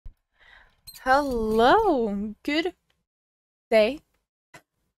Hello, good day.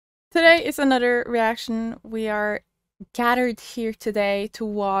 Today is another reaction. We are gathered here today to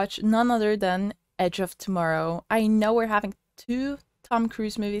watch none other than Edge of Tomorrow. I know we're having two Tom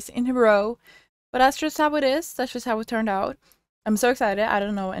Cruise movies in a row, but that's just how it is. That's just how it turned out. I'm so excited. I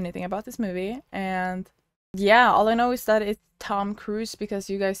don't know anything about this movie, and yeah, all I know is that it's Tom Cruise because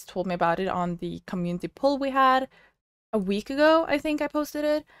you guys told me about it on the community poll we had a week ago. I think I posted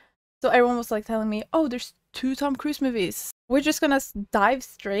it. So everyone was like telling me, oh, there's two Tom Cruise movies. We're just gonna dive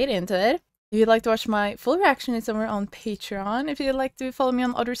straight into it. If you'd like to watch my full reaction, it's somewhere on Patreon. If you'd like to follow me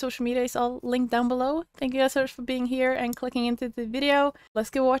on other social media, it's all linked down below. Thank you guys so much for being here and clicking into the video.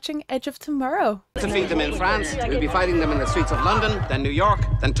 Let's get watching Edge of Tomorrow. Defeat them in France, we'll be fighting them in the streets of London, then New York,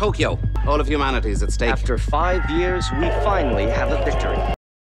 then Tokyo. All of humanity is at stake. After 5 years, we finally have a victory.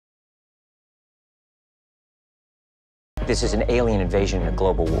 This is an alien invasion and a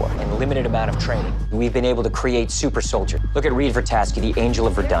global war, and a limited amount of training. We've been able to create super soldier. Look at Reed Vertasky, the Angel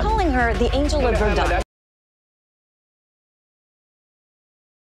of Verdun. Calling her the Angel of Verdun.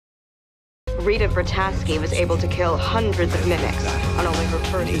 Rita Vertasky was able to kill hundreds of mimics on only her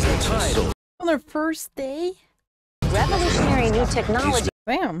first day. On their first day? Revolutionary new technology.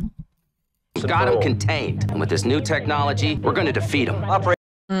 Bam. We got him contained, and with this new technology, we're going to defeat him.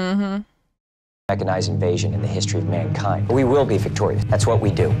 Mm-hmm. Mechanized invasion in the history of mankind. We will be victorious. That's what we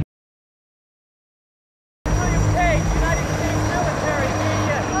do.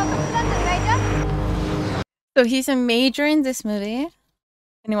 So he's a major in this movie, and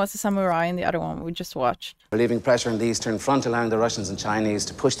he was a samurai in the other one we just watched. Relieving pressure in the Eastern Front, allowing the Russians and Chinese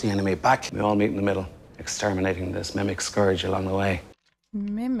to push the enemy back. We all meet in the middle, exterminating this mimic scourge along the way.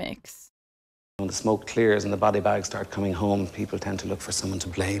 Mimics. When the smoke clears and the body bags start coming home, people tend to look for someone to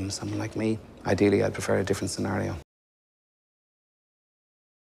blame, someone like me. Ideally, I'd prefer a different scenario.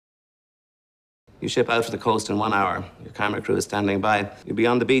 You ship out to the coast in 1 hour. Your camera crew is standing by. You'll be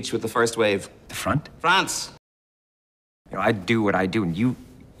on the beach with the first wave. The front? France! You know, I do what I do, and you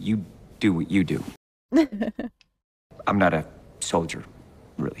do what you do. I'm not a soldier,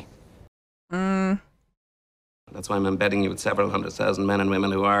 really. That's why I'm embedding you with several 100,000 men and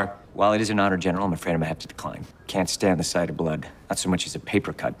women who are. While it is an honor, General, I'm afraid I'm gonna have to decline. Can't stand the sight of blood. Not so much as a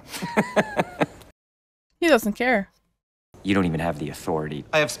paper cut. He doesn't care. You don't even have the authority.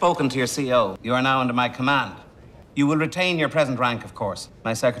 I have spoken to your CO. You are now under my command. You will retain your present rank, of course.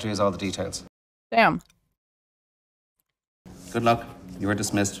 My secretary has all the details. Damn. Good luck. You are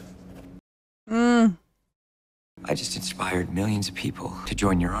dismissed. I just inspired millions of people to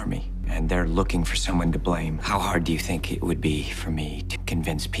join your army, and they're looking for someone to blame. How hard do you think it would be for me to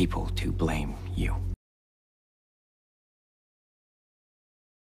convince people to blame you?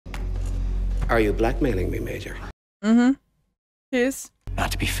 Are you blackmailing me, Major? Mm-hmm. Yes.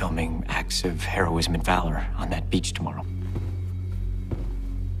 Not to be filming acts of heroism and valor on that beach tomorrow.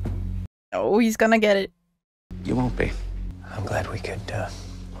 Oh, he's gonna get it. You won't be. I'm glad we could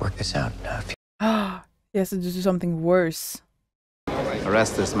work this out. He has to do something worse.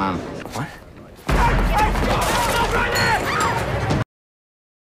 Arrest this man. What?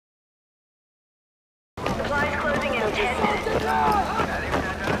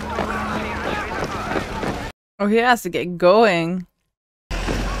 Oh, he has to get going.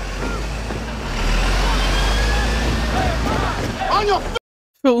 On your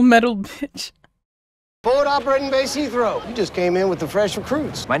Full Metal bitch. forward operating base Heathrow. You just came in with the fresh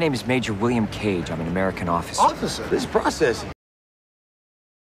recruits. My name is Major William Cage. I'm an American officer. Officer, this is processing.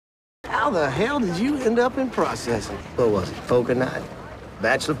 How the hell did you end up in processing? What was it, poker night?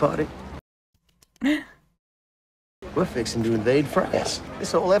 Bachelor party? We're fixing to invade France.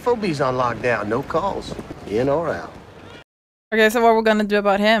 This whole FOB's on lockdown. No calls, in or out. Okay, so what we're gonna do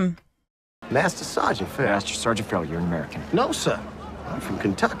about him? Master Sergeant Farrell. Master Sergeant Farrell, you're an American. No, sir. I'm from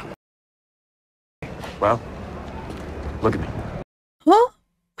Kentucky. Well, look at me. Huh?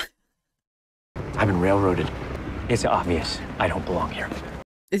 I've been railroaded. It's obvious I don't belong here.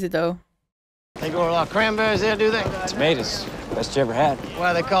 Is it though? They grow a lot of cranberries there, do they? Tomatoes, best you ever had.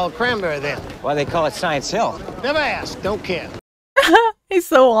 Why they call it cranberry then? Why they call it Science Hill? Never asked. Don't care. He's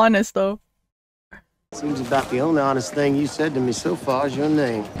so honest though. Seems about the only honest thing you said to me so far is your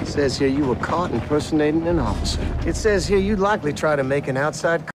name. It says here you were caught impersonating an officer. It says here you'd likely try to make an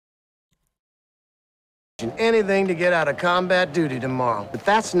outside anything to get out of combat duty tomorrow. But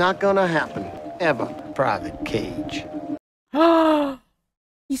that's not gonna happen. Ever, Private Cage.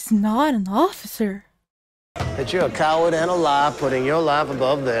 He's not an officer. That you're a coward and a liar, putting your life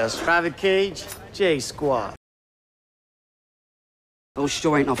above theirs. Private Cage, J Squad. Those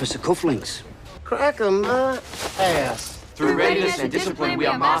sure ain't officer cufflinks. Crack 'em, my ass. Through readiness and discipline, we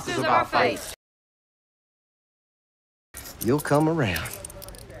are masters of our fate. You'll come around.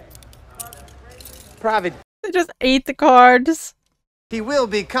 Private, They just ate the cards. he will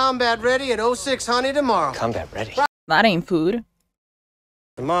be combat ready at 06 Honey tomorrow. Combat ready. That ain't food.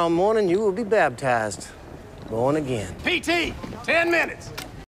 Tomorrow morning, you will be baptized. Born again. PT, 10 minutes.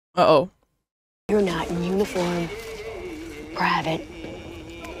 Uh-oh. You're not in uniform. Private.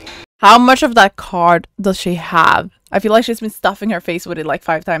 How much of that card does she have? I feel like she's been stuffing her face with it like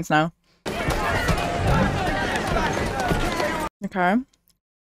 5 times now. Okay.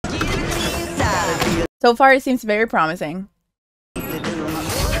 So far, it seems very promising.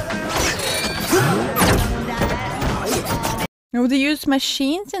 No, they use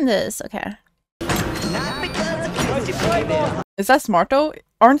machines in this. Okay. Is that smart though?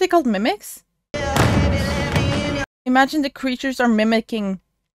 Aren't they called mimics? Imagine the creatures are mimicking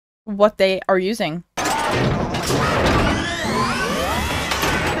what they are using. I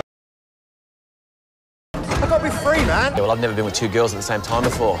gotta be free, man. Yeah, well, I've never been with 2 girls at the same time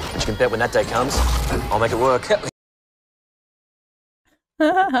before. But you can bet when that day comes, I'll make it work.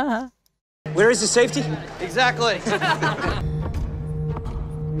 Where is the safety? Exactly.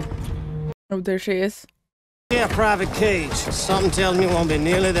 Oh, there she is. Yeah, private cage. Something tells me it won't be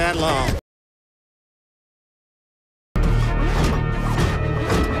nearly that long.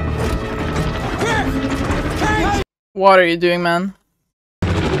 What are you doing, man?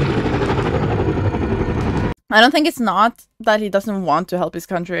 I don't think it's not that he doesn't want to help his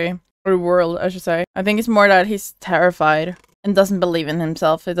country. Or world, I should say. I think it's more that he's terrified and doesn't believe in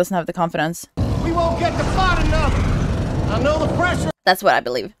himself. He doesn't have the confidence. We won't get to fight enough. I know the pressure. That's what I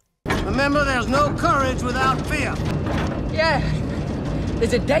believe. Remember, there's no courage without fear. Yeah,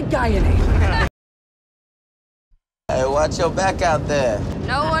 there's a dead guy in here. Hey, watch your back out there.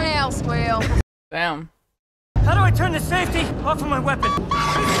 No one else will. Damn. How do I turn the safety off of my weapon?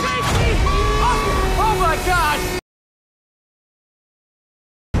 Safety! Oh my God!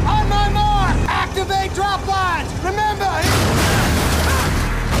 On my mark! Activate drop lines! Remember!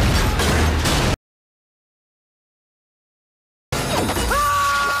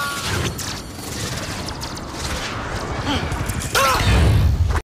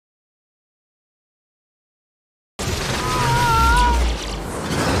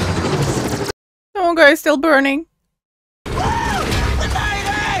 Oh, guy is still burning.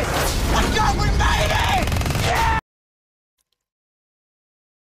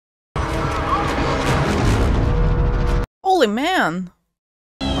 Holy man.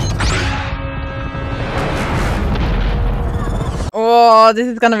 Oh, this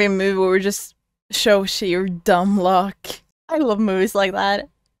is gonna be a movie where we just show sheer dumb luck. I love movies like that.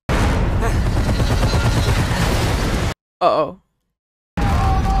 Uh-oh.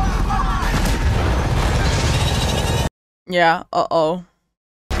 Yeah, uh-oh.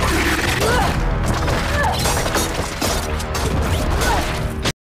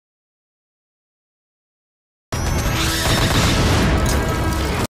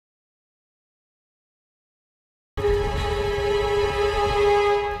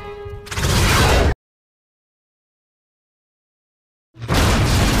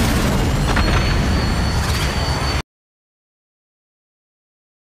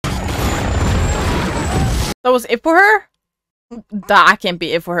 That was it for her? That can't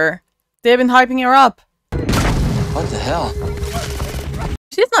be it for her. They've been hyping her up. What the hell?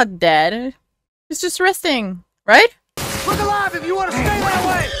 She's not dead. She's just resting, right? Look alive if you want to stay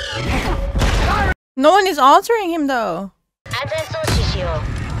that way! No one is answering him though.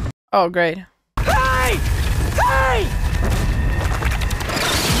 Oh, great. Hey! Hey!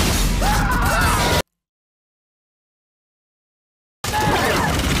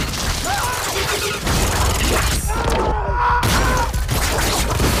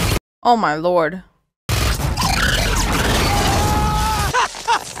 Oh my lord.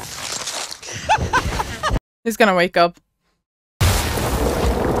 He's gonna wake up.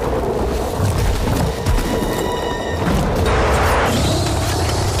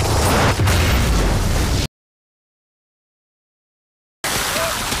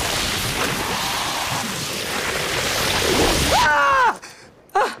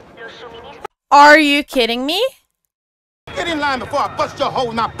 Are you kidding me? Get in line before I bust your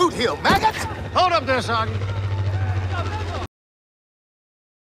hole in my boot heel, maggots! Hold up there, Sergeant.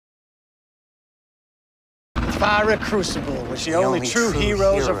 Fiery Crucible, which the only true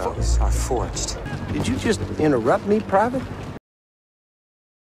heroes are forged. Did you just interrupt me, Private?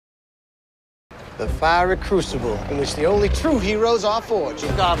 The Fiery Crucible, in which the only true heroes are forged,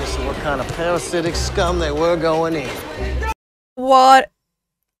 regardless of what kind of parasitic scum they were going in. What?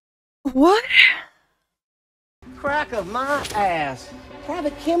 What? crack of my ass.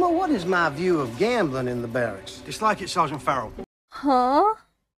 Private Kimmel, what is my view of gambling in the barracks? Dislike it, Sergeant Farrell. Huh?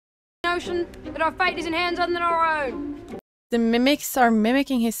 Notion that our fate is in hands other than our own. The mimics are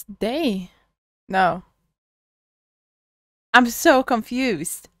mimicking his day. No. I'm so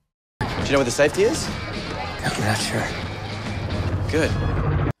confused. Do you know where the safety is? I'm not sure. Good.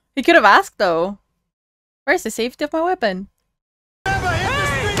 He could have asked though. Where's the safety of my weapon?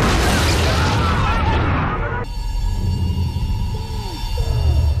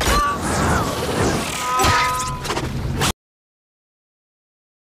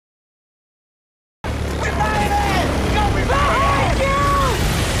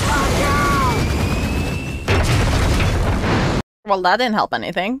 Well, that didn't help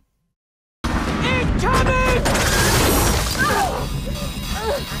anything. Incoming!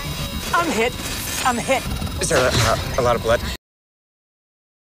 I'm hit. I'm hit. Is there a lot of blood?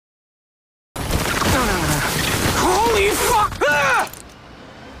 Holy fuck! Ah!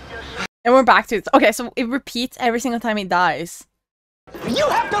 And we're back to it. Okay, so it repeats every single time he dies. You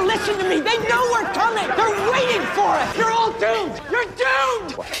have to listen to me. They know we're coming. They're waiting for us. You're all doomed. You're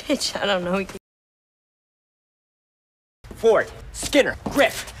doomed. Bitch, I don't know. Ford, Skinner,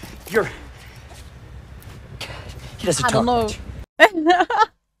 Griff, you're... He doesn't I don't know.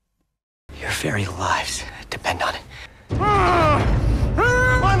 Your very lives depend on it.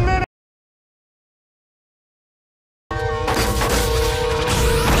 1 minute.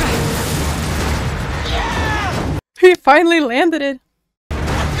 He finally landed it.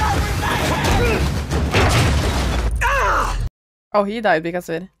 Oh, he died because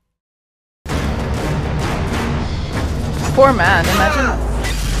of it. Poor man,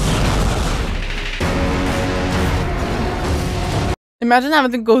 imagine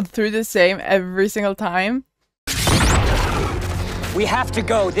having to go through the same every single time. We have to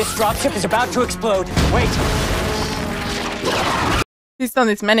go. This dropship is about to explode. Wait. He's done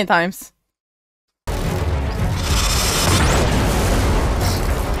this many times.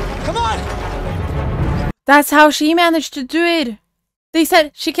 Come on! That's how she managed to do it. They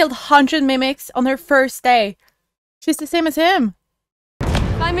said she killed 100 mimics on her first day. She's the same as him.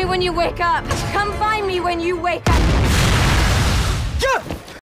 Find me when you wake up. Come find me when you wake up.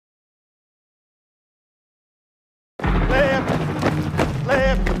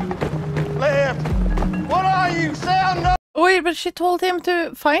 Left. What are you? Sound no. Wait, but she told him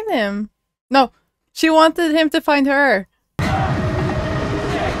to find him. No, she wanted him to find her.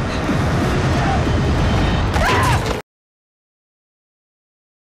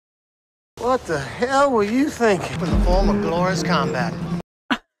 What the hell were you thinking? In the form of glorious combat.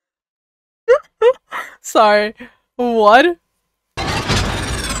 Sorry. What?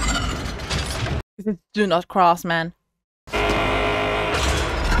 This is do not cross, man.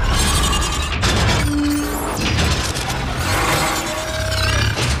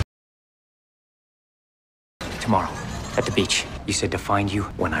 Tomorrow, at the beach. You said to find you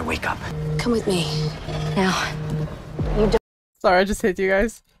when I wake up. Come with me. Now, you don't. Sorry, I just hit you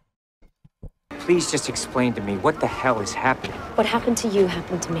guys. Please just explain to me what the hell is happening. What happened to you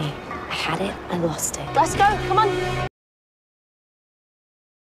happened to me. I had it, I lost it. Let's go, come on.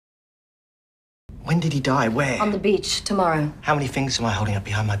 When did he die? Where? On the beach, tomorrow. How many fingers am I holding up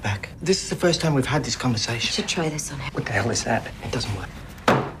behind my back? This is the first time we've had this You conversation. should try this on him. What the hell is that? It doesn't work.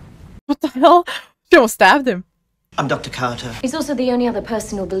 What the hell? She almost stabbed him. I'm Dr. Carter. He's also the only other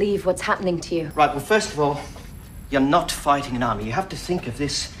person who'll believe what's happening to you. Right, well, first of all, you're not fighting an army. You have to think of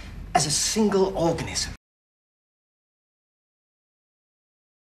this as a single organism.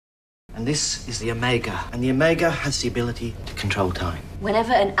 And this is the Omega. And the Omega has the ability to control time.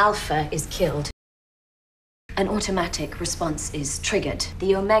 Whenever an alpha is killed, an automatic response is triggered.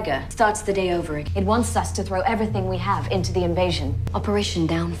 The Omega starts the day over again. It wants us to throw everything we have into the invasion. Operation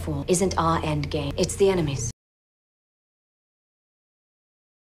Downfall isn't our end game. It's the enemy's.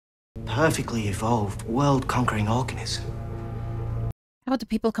 Perfectly evolved, world-conquering organism. How do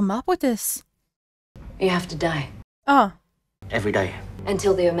people come up with this? You have to die. Oh. Every day.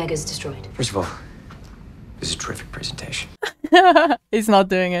 Until the Omega's destroyed. First of all, this is a terrific presentation. He's not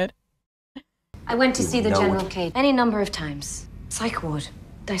doing it. I went to see the know General it. Cade any number of times. Psych ward.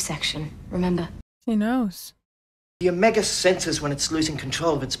 Dissection. Remember? He knows. The Omega senses when it's losing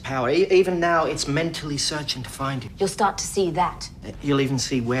control of its power. Even now, it's mentally searching to find it. You'll start to see that. You'll even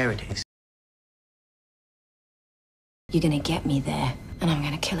see where it is. You're gonna get me there, and I'm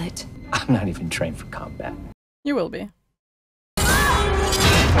gonna kill it. I'm not even trained for combat. You will be.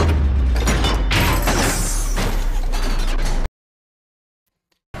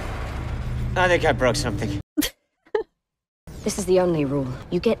 I think I broke something. This is the only rule.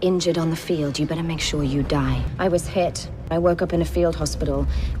 You get injured on the field, you better make sure you die. I was hit. I woke up in a field hospital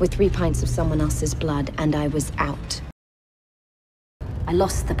with 3 pints of someone else's blood, and I was out. I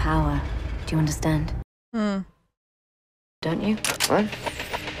lost the power. Do you understand? Don't you? What?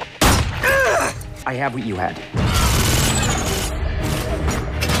 I have what you had.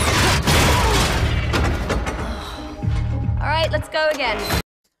 All right, let's go again.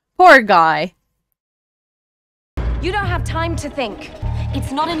 Poor guy. You don't have time to think.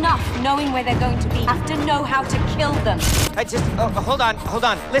 It's not enough knowing where they're going to be. You have to know how to kill them. Hold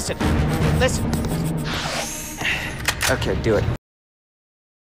on. Listen. Okay, do it.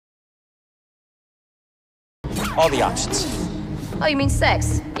 All the options. Oh, you mean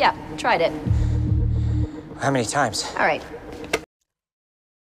sex? Yeah, tried it. How many times? All right.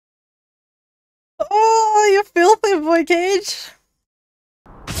 Oh, you filthy boy, Cage.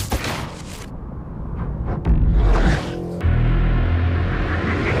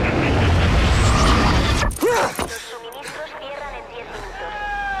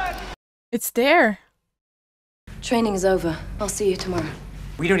 It's there. Training is over. I'll see you tomorrow.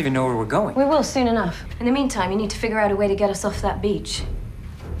 We don't even know where we're going. We will soon enough. In the meantime, you need to figure out a way to get us off that beach.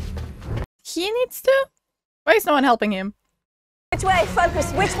 He needs to? Why is no one helping him? Which way?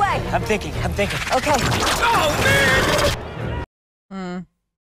 Focus. Which way? I'm thinking. Okay.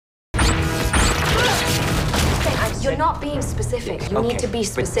 You're not being specific. You need to be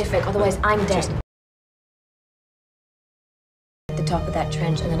specific, otherwise I'm dead. At the top of that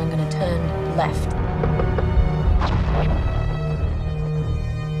trench, and then I'm gonna turn left.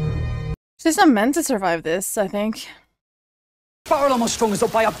 She's not meant to survive this, I think. Barrel almost strung us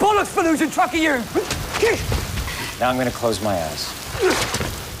up by a bullet for losing track of you. Now I'm gonna close my eyes.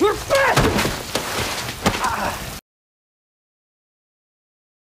 You're fast!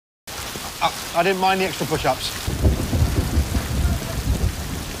 I didn't mind the extra push-ups.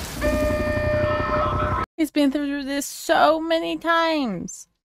 He's been through this so many times.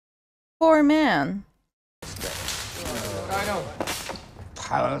 Poor man. I know.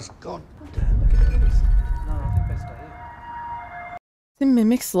 Power's gone. The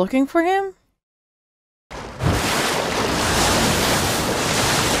mimics looking for him?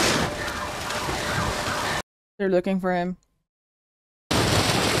 They're looking for him.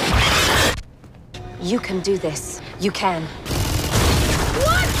 You can do this. You can.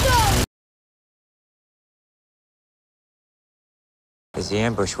 There's the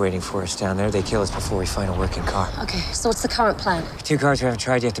ambush waiting for us down there. They kill us before we find a working car. Okay, so what's the current plan? 2 cars we haven't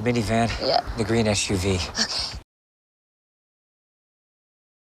tried yet, the minivan, Yeah. the green SUV. Okay.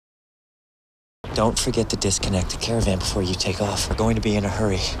 Don't forget to disconnect the caravan before you take off. We're going to be in a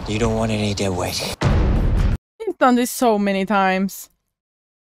hurry. You don't want any dead weight. He's done this so many times.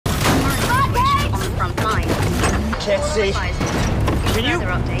 Can't see. Can you?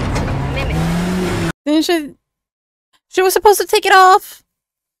 Didn't she? She was supposed to take it off.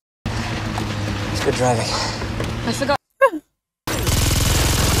 It's good driving. I forgot.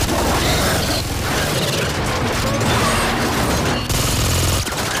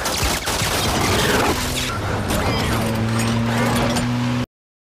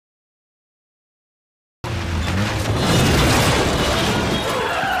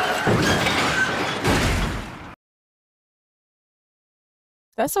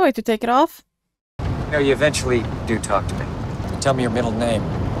 That's the way to take it off. No, you eventually do talk to me. Tell me your middle name.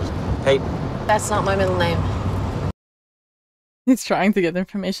 Peyton. That's not my middle name. He's trying to get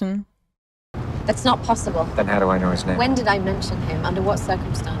information. That's not possible. Then how do I know his name? When did I mention him? Under what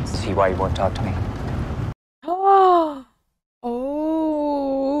circumstance? See why you won't talk to me. Oh. Oh.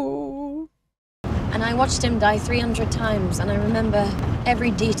 And I watched him die 300 times, and I remember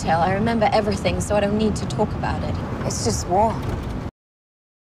every detail. I remember everything, so I don't need to talk about it. It's just war.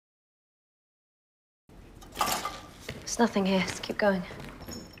 There's nothing here. Let's keep going.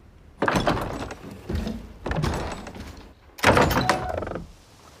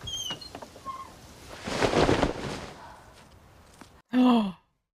 Oh.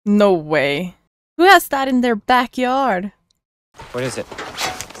 No way. Who has that in their backyard? What is it?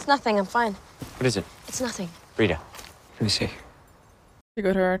 It's nothing. I'm fine. What is it? It's nothing. Rita. Let me see. She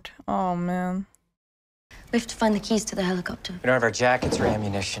got hurt. Oh, man. We have to find the keys to the helicopter. We don't have our jackets or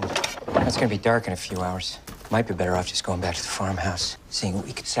ammunition. It's gonna be dark in a few hours. Might be better off just going back to the farmhouse, seeing what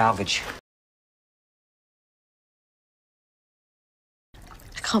we could salvage.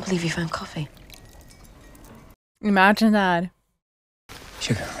 I can't believe you found coffee. Imagine that.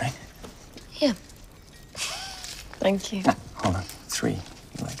 Sugar, right? Yeah. Thank you. Hold on. 3. You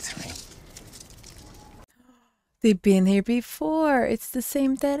like 3. They've been here before. It's the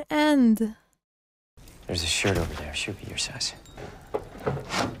same dead end. There's a shirt over there. Should be your size.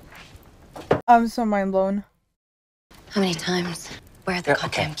 I'm so mind blown. How many times? Where are the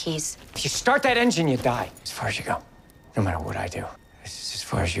goddamn keys? If you start that engine, you die. As far as you go. No matter what I do. This is as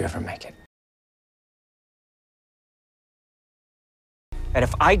far as you ever make it. And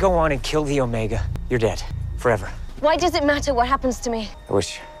if I go on and kill the Omega, you're dead. Forever. Why does it matter what happens to me? I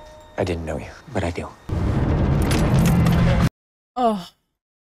wish I didn't know you, but I do. Oh.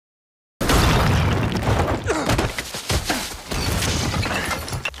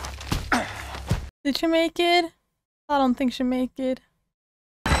 Did she make it? I don't think she make it.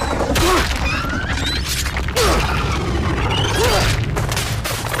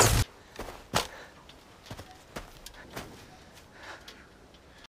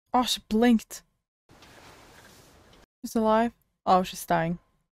 Oh, she blinked. She's alive? Oh, she's dying.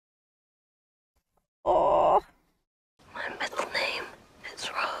 Oh. My middle name is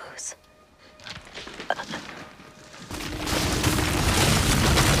Rose.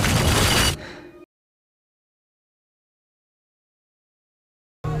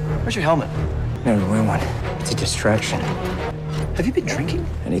 Where's your helmet? No, the wrong one. It's a distraction. Have you been drinking?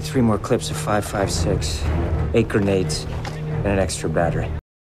 I need 3 more clips of 5.56, 8 grenades, and an extra battery.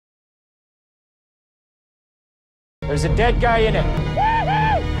 There's a dead guy in it.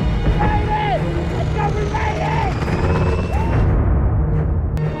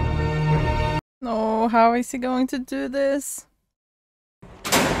 No, how is he going to do this?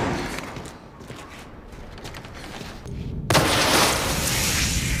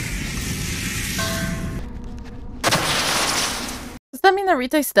 Does that mean that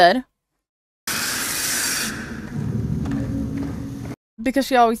Rita is dead? Because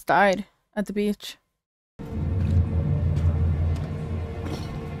she always died at the beach.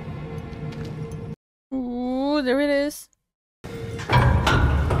 Ooh, there it is.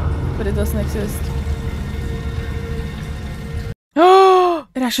 But it doesn't exist. Oh,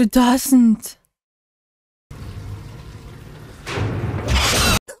 it actually doesn't.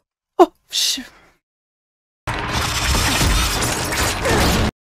 Oh, shit.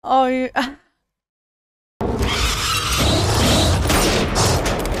 Oh, yeah.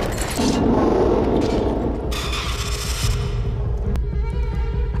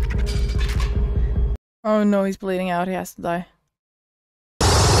 Oh no, he's bleeding out. He has to die.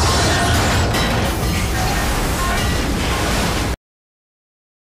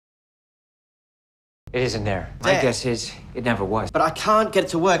 It isn't there. My There. guess is it never was. But I can't get it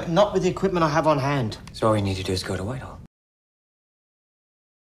to work, not with the equipment I have on hand. So all we need to do is go to Whitehall.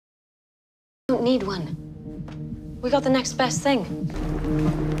 Don't need one. We got the next best thing.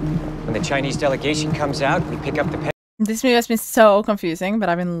 When the Chinese delegation comes out, we pick up the pen. This movie has been so confusing, but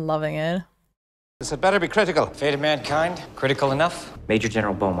I've been loving it. This had better be critical. Fate of mankind, critical enough. Major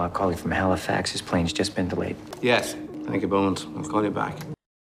General Beaumont calling from Halifax. His plane's just been delayed. Yes. Thank you, Beaumont. I'll call you back.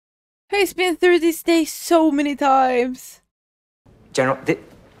 He's been through this day so many times. General, this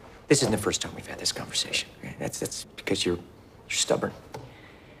isn't the first time we've had this conversation. That's because you're stubborn.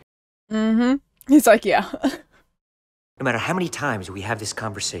 Mm-hmm. He's like, yeah. No matter how many times we have this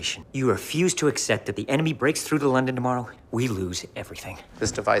conversation, you refuse to accept that the enemy breaks through to London tomorrow, we lose everything.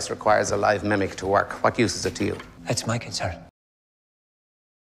 This device requires a live mimic to work. What use is it to you? That's my concern.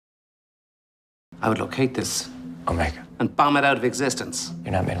 I would locate this Omega, and bomb it out of existence.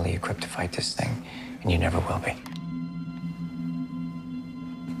 you're not mentally equipped to fight this thing, and you never will be.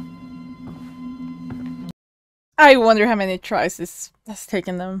 I wonder how many tries this has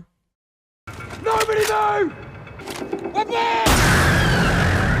taken them. Nobody move! We're back!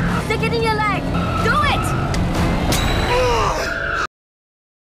 Stick it in your leg! Do it!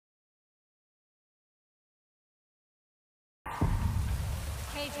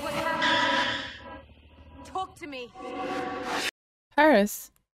 Paige, what happened? Talk to me.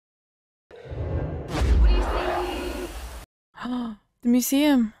 Paris. What do you think? The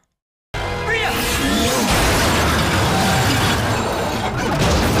museum.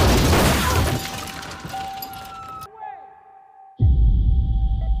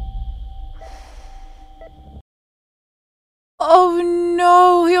 Oh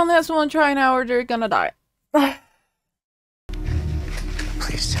no, he only has one try now or they're gonna die.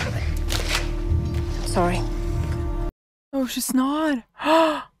 Please tell me. Sorry. Oh, she's not.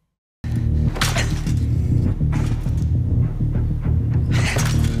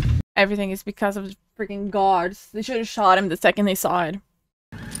 Everything is because of the freaking guards. They should have shot him the second they saw it.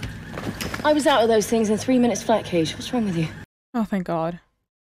 I was out of those things in 3 minutes flat, Cage. What's wrong with you? Oh, thank God.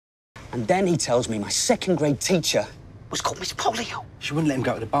 And then he tells me my second grade teacher was called Miss Polio. She wouldn't let him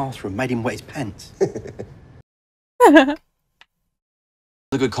go to the bathroom, made him wet his pants.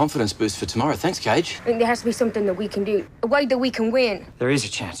 A good confidence boost for tomorrow. Thanks, Cage. I think there has to be something that we can do. A way that we can win. There is a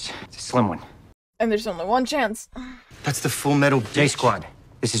chance. It's a slim one. And there's only one chance. That's the Full Metal J-Squad.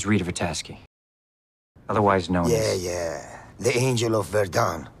 This is Rita Vataski. Otherwise known as... Yeah. The Angel of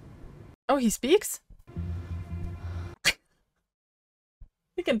Verdun. Oh, he speaks?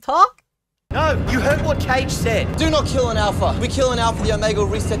 He can talk? No, you heard what Cage said. Do not kill an Alpha. We kill an Alpha, the Omega will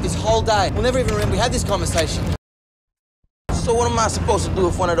reset this whole day. We'll never even remember we had this conversation. So what am I supposed to do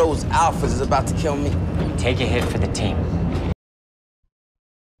if one of those Alphas is about to kill me? You take a hit for the team.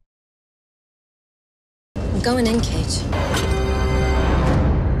 I'm going in, Cage.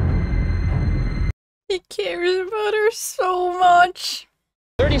 He cares about her so much.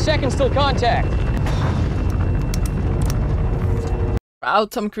 30 seconds till contact. Wow,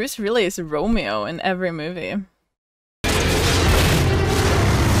 Tom Cruise really is Romeo in every movie.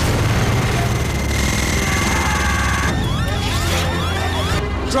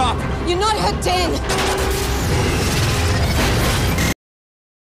 Drop! You're not hooked in!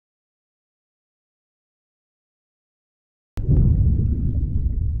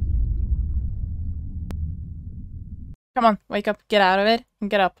 Come on, wake up, get out of it, and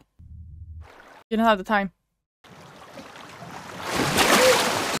get up. You don't have the time.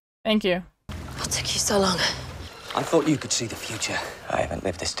 Thank you. What took you so long? I thought you could see the future. I haven't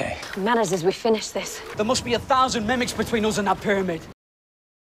lived this day. What matters is we finish this. There must be 1,000 mimics between us and that pyramid.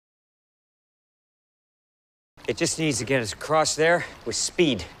 It just needs to get us across there with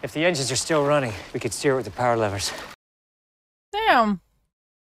speed. If the engines are still running, we could steer it with the power levers. Damn.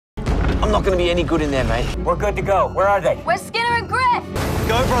 I'm not gonna be any good in there, mate. We're good to go. Where are they? Where's Skinner and Griff?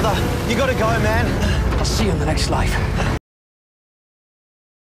 Go, brother. You gotta go, man. I'll see you in the next life.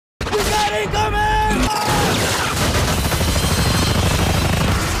 We got it coming!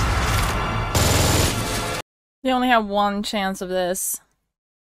 You only have one chance of this.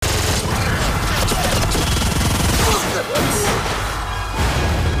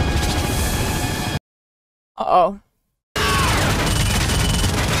 Uh-oh.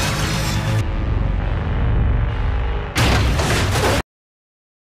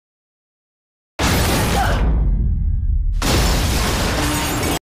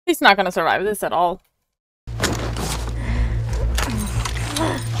 He's not gonna survive this at all.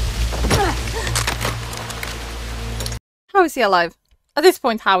 How is he alive? At this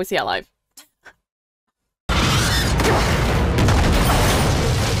point, how is he alive?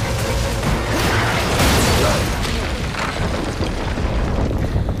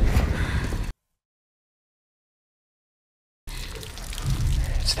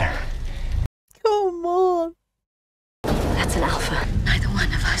 It's there. Come on. That's an Alpha. Neither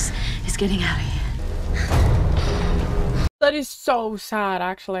one of us is getting out of here. That is so sad,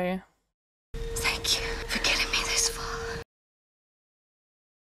 actually. Thank you for getting me this far.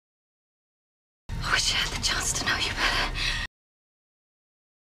 I wish I had the chance to know you better.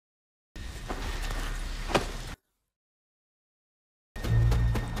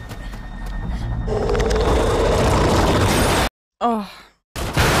 Oh.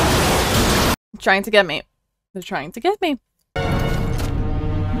 Trying to get me. They're trying to get me.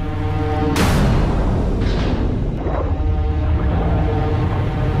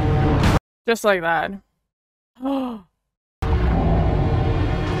 Just like that. Oh.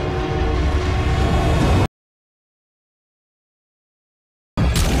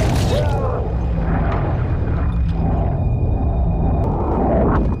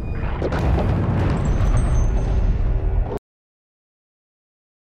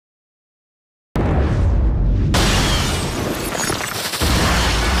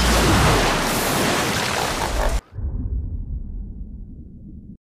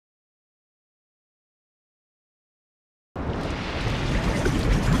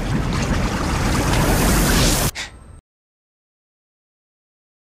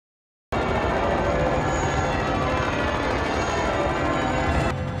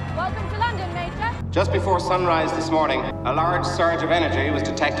 Just before sunrise this morning, a large surge of energy was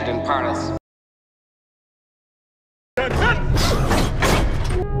detected in Paris.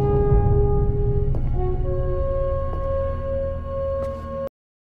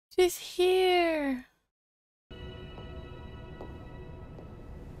 She's here.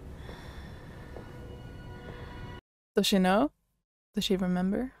 Does she know? Does she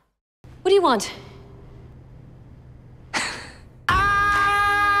remember? What do you want?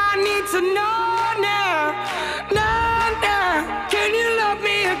 I need to know now. Now. Can you love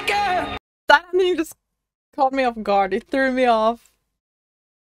me again? That ending just caught me off guard. It threw me off.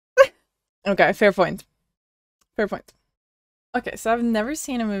 Okay, fair point. Fair point. Okay, so I've never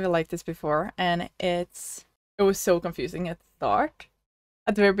seen a movie like this before, and it was so confusing at the start.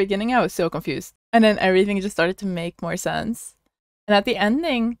 At the very beginning, I was so confused. And then everything just started to make more sense. And at the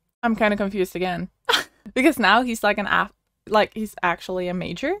ending, I'm kind of confused again. Because now he's like he's actually a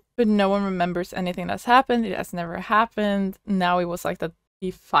major, but no one remembers anything that's happened. It has never happened. Now it was like the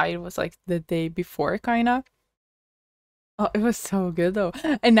fight was like the day before, kind of. Oh, it was so good though.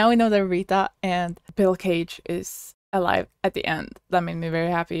 And now we know that Rita and Bill Cage is alive at the end. That made me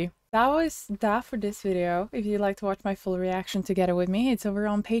very happy. That was that for this video. If you'd like to watch my full reaction together with me, it's over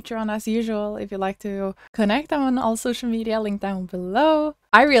on Patreon as usual. If you'd like to connect, I'm on all social media, link down below.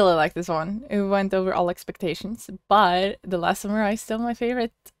 I really like this one. It went over all expectations, but The Last Samurai is still my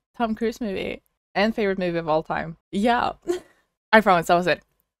favorite Tom Cruise movie and favorite movie of all time. Yeah, I promise that was it.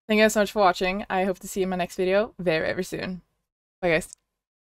 Thank you guys so much for watching. I hope to see you in my next video very, very soon. Bye guys.